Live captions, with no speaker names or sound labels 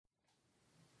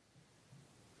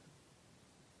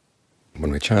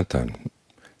When we chant the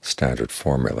standard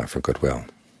formula for goodwill,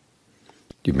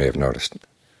 you may have noticed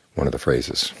one of the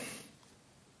phrases.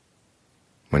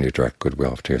 When you direct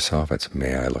goodwill to yourself, it's,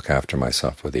 may I look after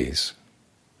myself with ease.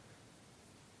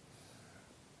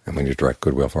 And when you direct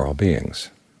goodwill for all beings,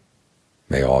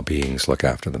 may all beings look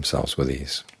after themselves with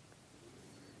ease.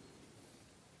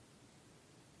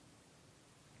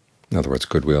 In other words,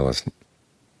 goodwill is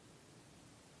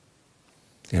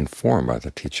informed by the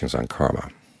teachings on karma,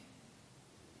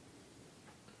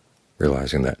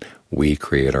 realizing that we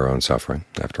create our own suffering.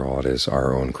 After all, it is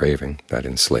our own craving that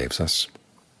enslaves us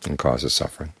and causes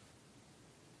suffering,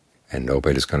 and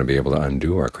nobody's going to be able to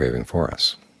undo our craving for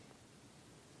us.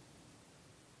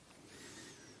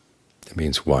 It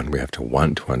means, one, we have to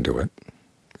want to undo it,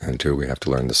 and two, we have to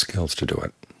learn the skills to do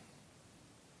it.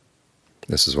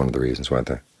 This is one of the reasons why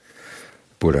the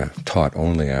Buddha taught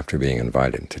only after being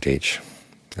invited to teach,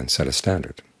 and set a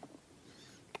standard,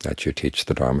 that you teach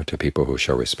the Dharma to people who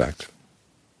show respect,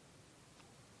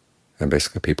 and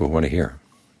basically people who want to hear.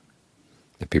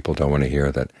 If people don't want to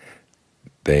hear that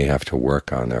they have to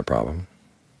work on their problem,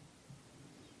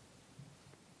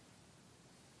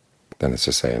 then it's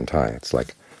to say in Thai, it's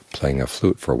like playing a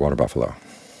flute for a water buffalo.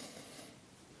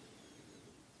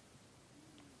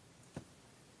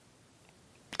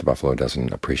 The buffalo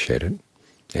doesn't appreciate it,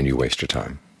 and you waste your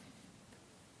time.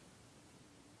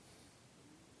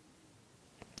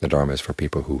 The Dharma is for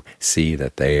people who see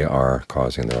that they are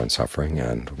causing their own suffering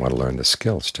and want to learn the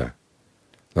skills to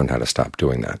learn how to stop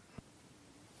doing that.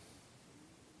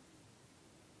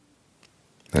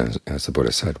 As the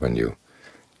Buddha said, when you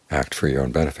act for your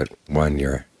own benefit, one,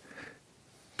 you're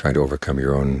trying to overcome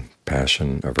your own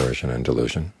passion, aversion, and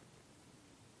delusion,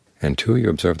 and two, you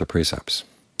observe the precepts.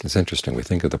 It's interesting, we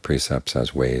think of the precepts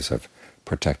as ways of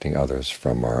protecting others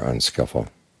from our unskillful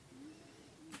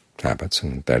habits,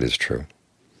 and that is true.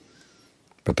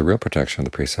 But the real protection of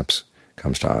the precepts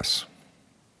comes to us.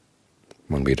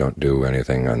 When we don't do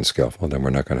anything unskillful, then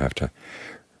we're not going to have to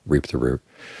reap the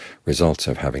results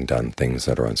of having done things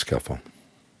that are unskillful.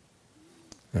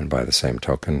 And by the same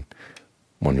token,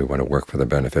 when we want to work for the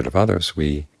benefit of others,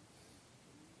 we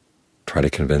try to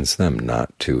convince them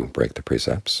not to break the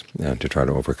precepts and to try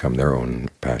to overcome their own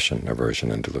passion,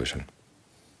 aversion, and delusion.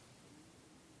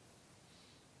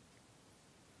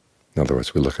 In other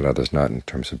words, we look at others not in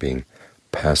terms of being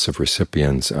passive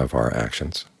recipients of our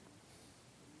actions.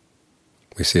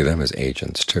 We see them as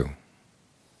agents too.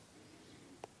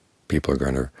 People are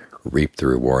going to reap the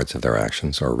rewards of their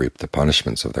actions or reap the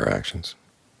punishments of their actions.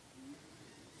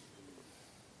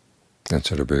 And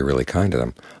so to be really kind to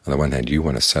them, on the one hand, you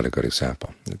want to set a good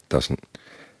example. It doesn't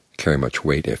carry much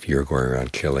weight if you're going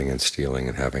around killing and stealing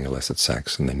and having illicit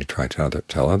sex, and then you try to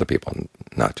tell other people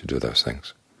not to do those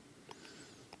things.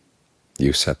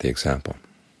 You set the example.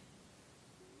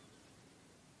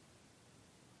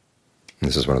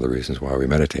 This is one of the reasons why we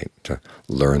meditate, to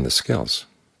learn the skills,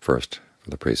 first for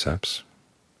the precepts,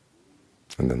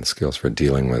 and then the skills for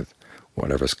dealing with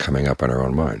whatever's coming up in our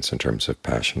own minds in terms of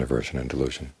passion, aversion, and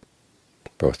delusion,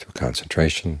 both through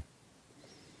concentration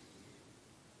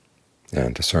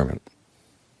and discernment.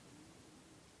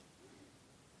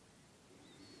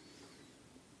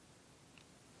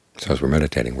 So as we're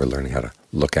meditating, we're learning how to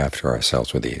look after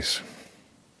ourselves with ease.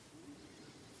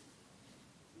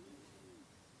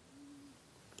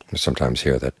 We sometimes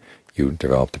hear that you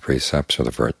develop the precepts or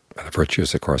the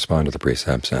virtues that correspond to the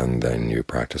precepts, and then you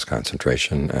practice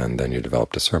concentration, and then you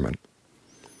develop discernment.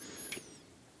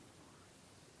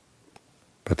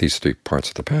 But these three parts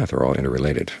of the path are all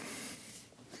interrelated.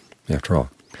 After all,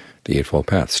 the Eightfold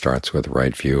Path starts with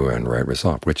right view and right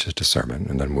resolve, which is discernment,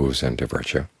 and then moves into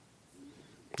virtue,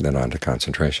 then on to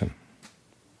concentration.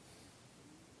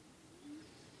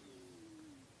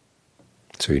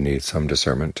 So you need some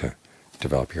discernment to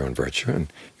develop your own virtue,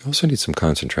 and you also need some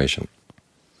concentration,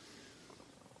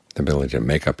 the ability to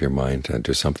make up your mind to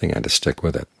do something and to stick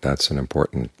with it. That's an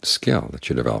important skill that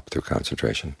you develop through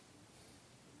concentration.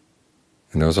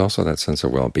 And there's also that sense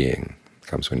of well-being that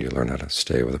comes when you learn how to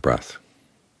stay with the breath.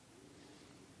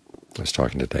 I was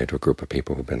talking today to a group of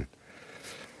people who've been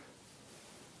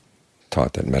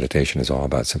taught that meditation is all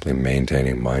about simply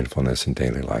maintaining mindfulness in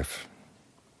daily life,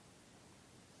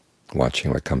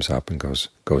 watching what comes up and goes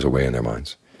away in their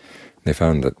minds. And they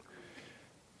found that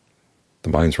the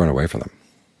minds run away from them.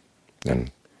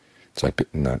 And it's like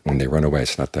when they run away,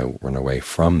 it's not they run away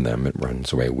from them, it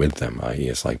runs away with them, i.e.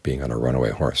 it's like being on a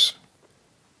runaway horse.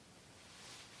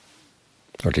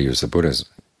 Or to use the Buddha's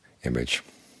image,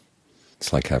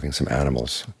 it's like having some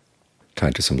animals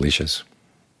tied to some leashes,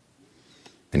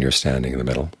 and you're standing in the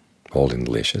middle, holding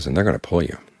the leashes, and they're going to pull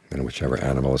you. And whichever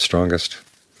animal is strongest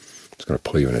It's going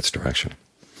to pull you in its direction.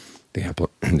 The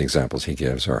examples he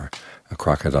gives are a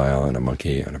crocodile and a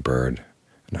monkey and a bird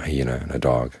and a hyena and a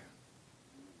dog.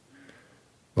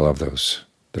 Well, of those,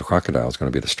 the crocodile is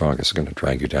going to be the strongest. It's going to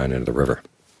drag you down into the river.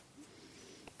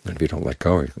 And if you don't let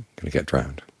go, you're going to get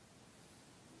drowned.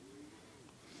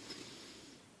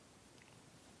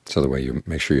 So the way you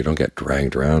make sure you don't get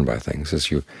dragged around by things is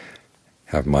you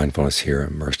have mindfulness here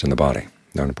immersed in the body.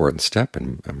 Now, an important step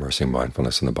in immersing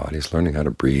mindfulness in the body is learning how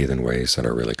to breathe in ways that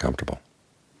are really comfortable.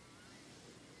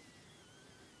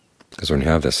 Because when you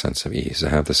have this sense of ease, you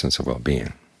have this sense of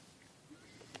well-being,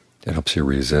 it helps you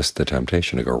resist the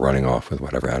temptation to go running off with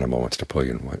whatever animal wants to pull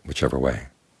you in whichever way.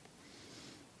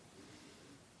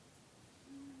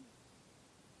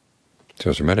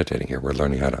 So as we're meditating here, we're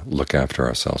learning how to look after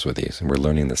ourselves with ease, and we're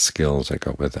learning the skills that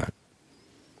go with that.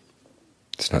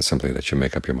 It's not simply that you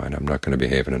make up your mind, I'm not going to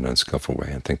behave in an unskillful way,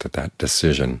 and think that that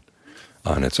decision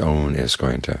on its own is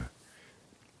going to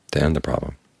end the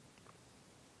problem.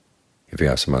 If you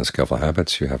have some unskillful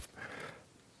habits, you have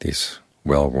these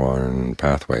well-worn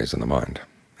pathways in the mind,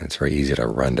 and it's very easy to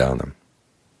run down them.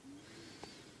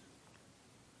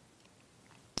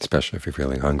 Especially if you're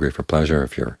feeling hungry for pleasure,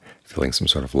 if you're feeling some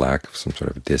sort of lack, some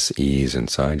sort of dis-ease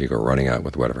inside, you go running out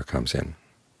with whatever comes in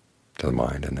to the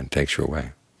mind and then takes you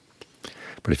away.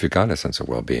 But if you've got a sense of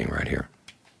well-being right here,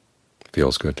 it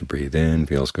feels good to breathe in,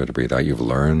 feels good to breathe out, you've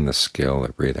learned the skill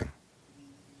of breathing.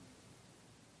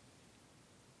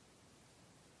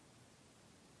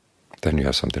 Then you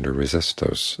have something to resist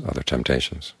those other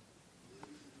temptations.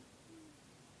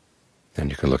 And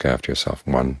you can look after yourself.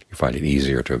 One, you find it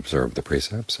easier to observe the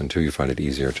precepts, and two, you find it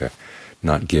easier to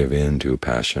not give in to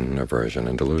passion, aversion,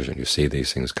 and delusion. You see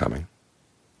these things coming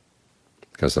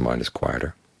because the mind is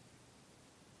quieter,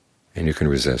 and you can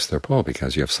resist their pull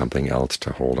because you have something else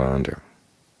to hold on to.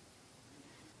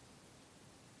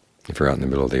 If you're out in the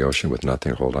middle of the ocean with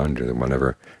nothing to hold on to, then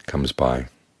whenever comes by,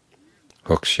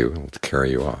 hooks you, and will carry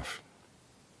you off.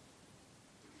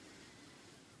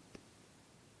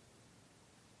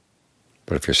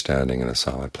 But if you're standing in a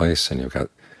solid place and you've got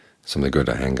something good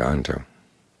to hang on to,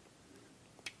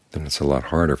 then it's a lot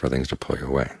harder for things to pull you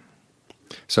away.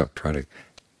 So try to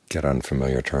get on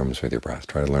familiar terms with your breath.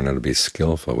 Try to learn how to be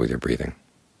skillful with your breathing.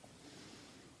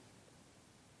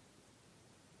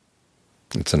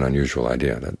 It's an unusual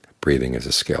idea that breathing is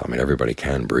a skill. I mean, everybody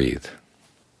can breathe.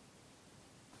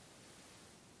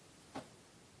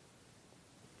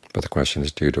 But the question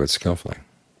is, do you do it skillfully?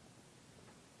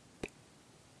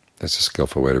 There's a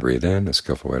skillful way to breathe in, a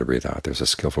skillful way to breathe out. There's a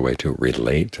skillful way to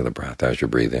relate to the breath as you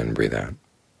breathe in, breathe out.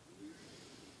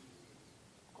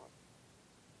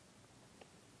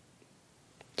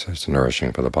 So it's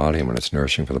nourishing for the body, and when it's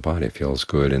nourishing for the body, it feels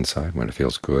good inside. When it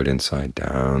feels good inside,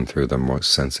 down through the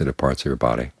most sensitive parts of your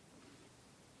body,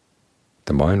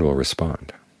 the mind will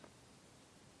respond.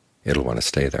 It'll want to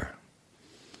stay there,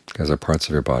 because there are parts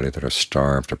of your body that are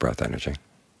starved of breath energy.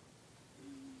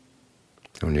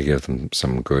 When you give them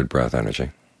some good breath energy,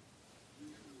 it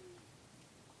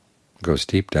goes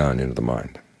deep down into the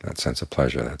mind, that sense of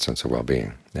pleasure, that sense of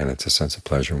well-being. And it's a sense of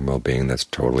pleasure and well-being that's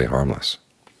totally harmless.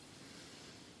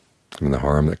 I mean, the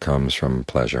harm that comes from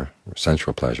pleasure, or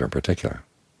sensual pleasure in particular,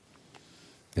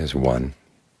 is one,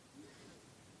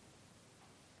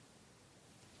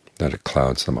 that it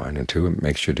clouds the mind, and two, it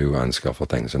makes you do unskillful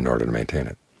things in order to maintain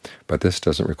it. But this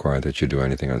doesn't require that you do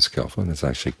anything unskillful, and it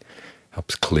actually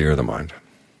helps clear the mind.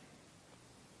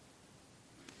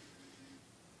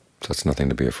 So it's nothing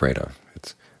to be afraid of.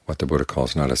 It's what the Buddha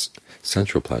calls not a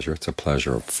sensual pleasure, it's a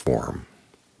pleasure of form,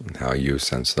 and how you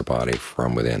sense the body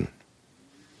from within.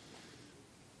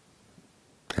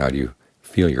 How do you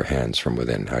feel your hands from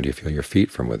within? How do you feel your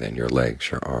feet from within, your legs,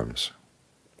 your arms,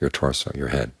 your torso, your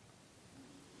head?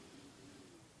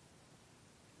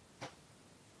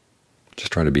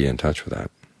 Just try to be in touch with that.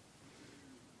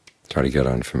 Try to get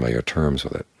on familiar terms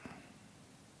with it.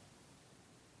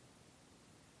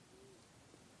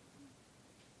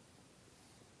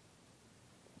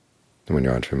 And when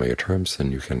you're on familiar terms,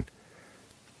 then you can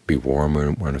be warm when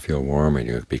you want to feel warm, and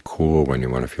you can be cool when you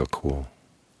want to feel cool.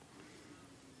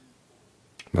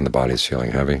 When the body is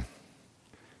feeling heavy,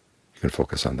 you can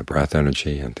focus on the breath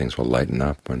energy, and things will lighten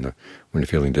up. When you're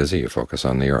feeling dizzy, you focus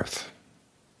on the earth,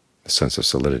 the sense of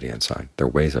solidity inside. There are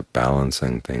ways of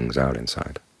balancing things out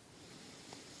inside.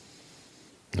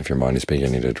 If your mind is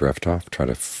beginning to drift off, try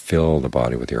to fill the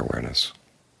body with your awareness.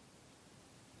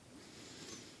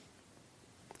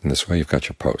 In this way, you've got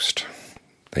your post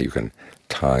that you can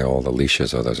tie all the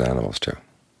leashes of those animals to.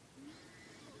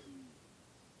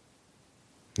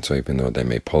 And so even though they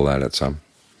may pull at it some,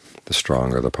 the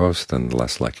stronger the post, then the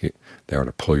less likely they are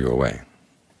to pull you away.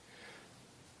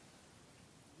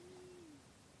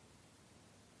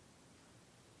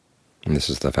 And this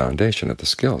is the foundation of the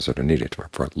skills that are needed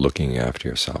for looking after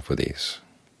yourself with ease.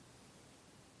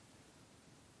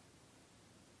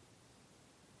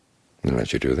 And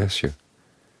as you do this, you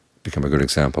become a good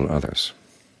example to others.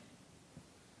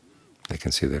 They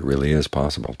can see that it really is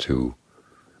possible to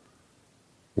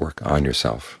work on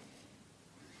yourself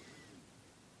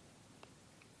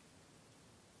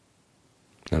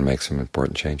and make some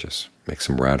important changes, make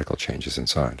some radical changes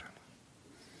inside.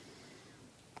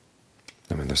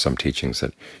 I mean, there's some teachings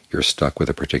that you're stuck with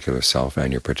a particular self,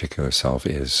 and your particular self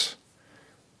is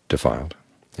defiled.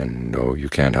 And no, you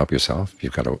can't help yourself.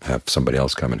 You've got to have somebody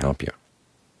else come and help you.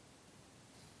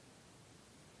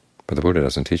 But the Buddha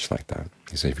doesn't teach like that.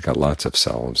 He says you've got lots of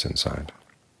selves inside.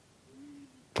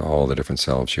 All the different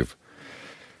selves you've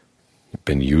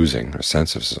been using, or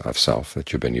senses of self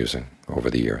that you've been using over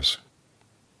the years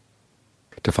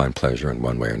to find pleasure in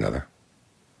one way or another.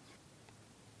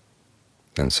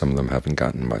 And some of them haven't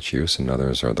gotten much use, and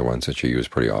others are the ones that you use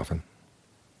pretty often.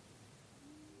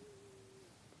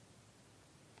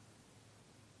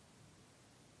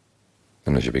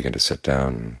 And as you begin to sit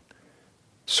down and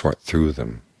sort through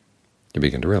them, you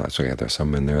begin to realize, okay, there are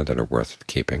some in there that are worth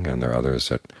keeping, and there are others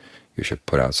that you should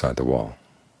put outside the wall.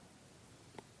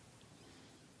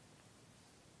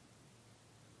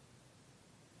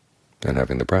 And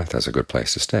having the breath as a good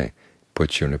place to stay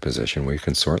puts you in a position where you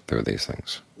can sort through these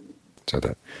things, so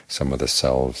that some of the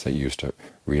selves that you used to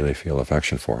really feel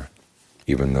affection for,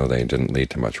 even though they didn't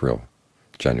lead to much real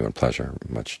genuine pleasure,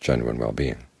 much genuine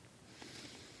well-being,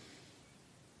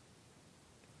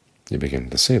 you begin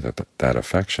to see that that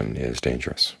affection is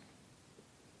dangerous.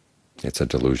 It's a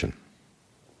delusion.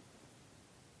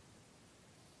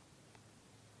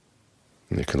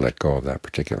 And you can let go of that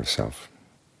particular self.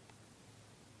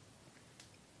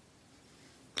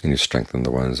 And you strengthen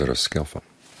the ones that are skillful.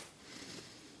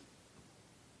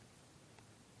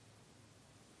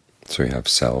 So you have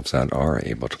selves that are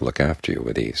able to look after you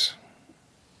with ease.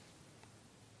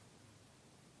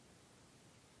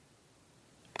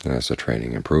 And as the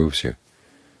training improves,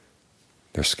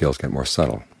 their skills get more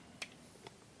subtle.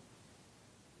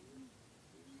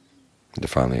 And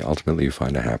finally, ultimately, you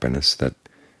find a happiness that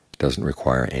doesn't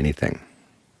require anything.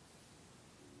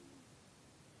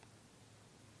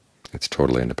 It's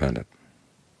totally independent.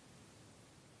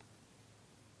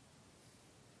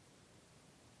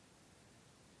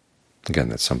 Again,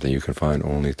 that's something you can find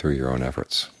only through your own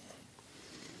efforts,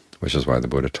 which is why the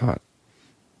Buddha taught.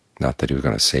 Not that he was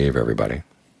going to save everybody.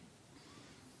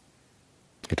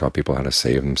 He taught people how to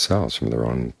save themselves from their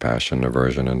own passion,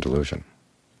 aversion, and delusion,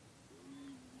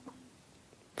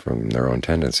 from their own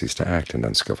tendencies to act in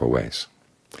unskillful ways.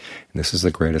 And this is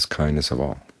the greatest kindness of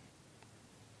all.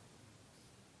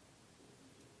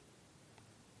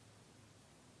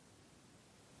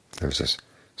 There was this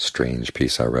strange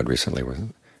piece I read recently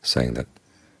saying that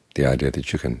the idea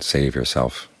that you can save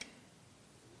yourself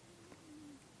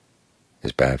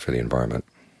is bad for the environment.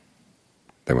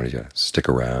 They wanted you to stick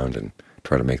around and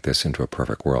try to make this into a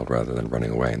perfect world rather than running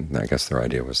away. And I guess their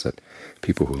idea was that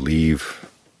people who leave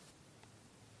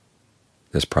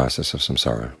this process of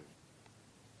samsara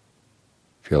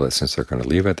feel that since they're going to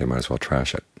leave it, they might as well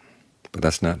trash it. But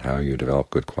that's not how you develop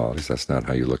good qualities. That's not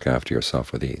how you look after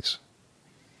yourself with ease.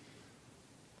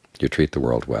 You treat the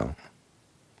world well,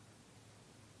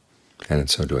 and in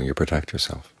so doing you protect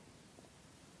yourself.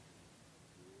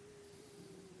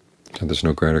 So there's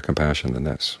no greater compassion than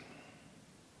this.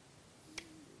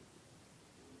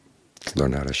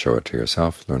 Learn how to show it to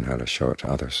yourself, learn how to show it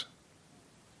to others.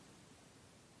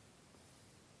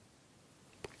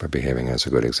 By behaving as a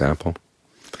good example,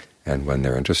 and when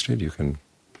they're interested, you can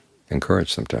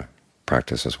encourage them to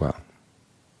practice as well.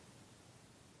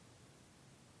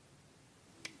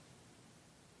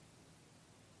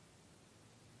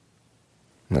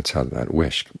 And that's how that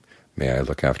wish, may I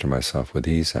look after myself with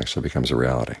ease, actually becomes a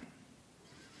reality.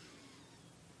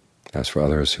 As for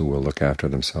others who will look after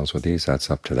themselves with ease,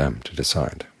 that's up to them to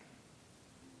decide.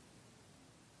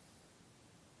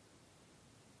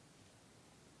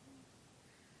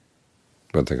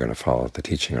 Whether they're going to follow the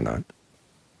teaching or not.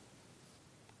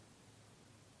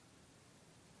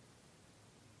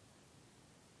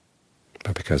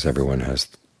 But because everyone has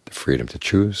the freedom to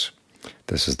choose,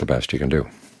 this is the best you can do.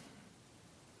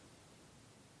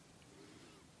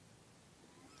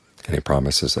 Any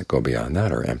promises that go beyond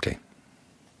that are empty.